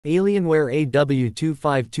Alienware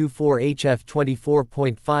AW2524HF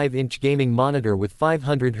 24.5-inch gaming monitor with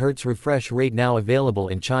 500Hz refresh rate now available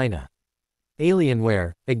in China.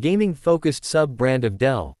 Alienware, a gaming-focused sub-brand of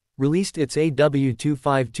Dell, released its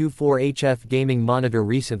AW2524HF gaming monitor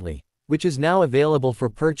recently, which is now available for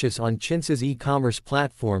purchase on Chinsese e-commerce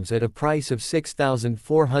platforms at a price of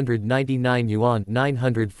 6,499 yuan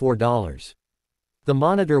 $904. The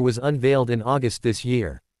monitor was unveiled in August this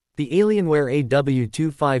year. The Alienware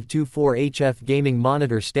AW2524HF gaming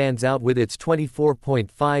monitor stands out with its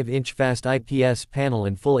 24.5-inch fast IPS panel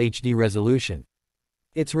and full HD resolution.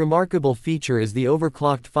 Its remarkable feature is the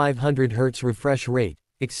overclocked 500Hz refresh rate,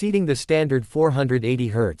 exceeding the standard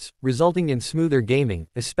 480Hz, resulting in smoother gaming,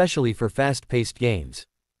 especially for fast-paced games.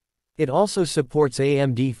 It also supports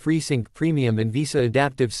AMD FreeSync Premium and VISA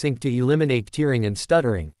Adaptive Sync to eliminate tearing and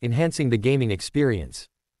stuttering, enhancing the gaming experience.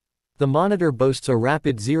 The monitor boasts a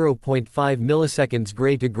rapid 0.5 milliseconds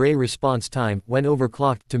gray-to-gray response time when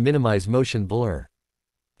overclocked to minimize motion blur.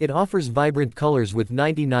 It offers vibrant colors with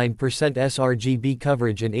 99% sRGB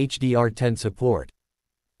coverage and HDR10 support.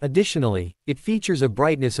 Additionally, it features a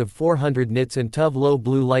brightness of 400 nits and TUV low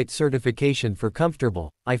blue light certification for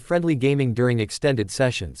comfortable, eye-friendly gaming during extended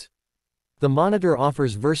sessions. The monitor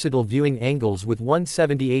offers versatile viewing angles with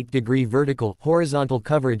 178-degree vertical, horizontal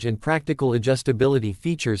coverage and practical adjustability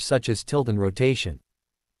features such as tilt and rotation.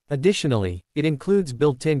 Additionally, it includes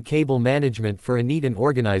built-in cable management for a neat and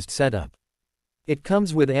organized setup. It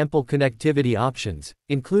comes with ample connectivity options,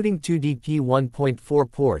 including 2 DP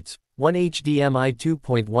 1.4 ports, 1 HDMI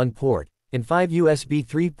 2.1 port, and 5 USB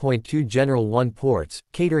 3.2 General 1 ports,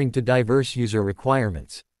 catering to diverse user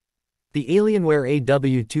requirements. The Alienware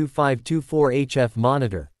AW2524HF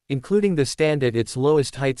monitor, including the stand at its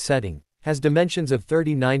lowest height setting, has dimensions of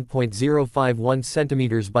 39.051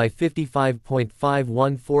 cm by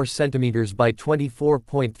 55.514 cm by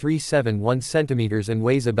 24.371 cm and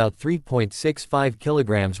weighs about 3.65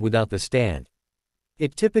 kg without the stand.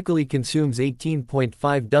 It typically consumes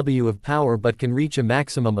 18.5 W of power but can reach a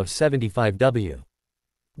maximum of 75 W.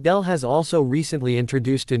 Dell has also recently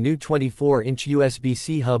introduced a new 24-inch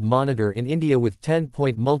USB-C hub monitor in India with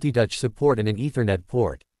 10-point multitouch support and an Ethernet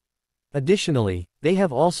port. Additionally, they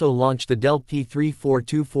have also launched the Dell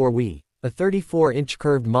P3424W, a 34-inch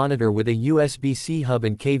curved monitor with a USB-C hub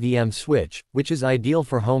and KVM switch, which is ideal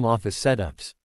for home office setups.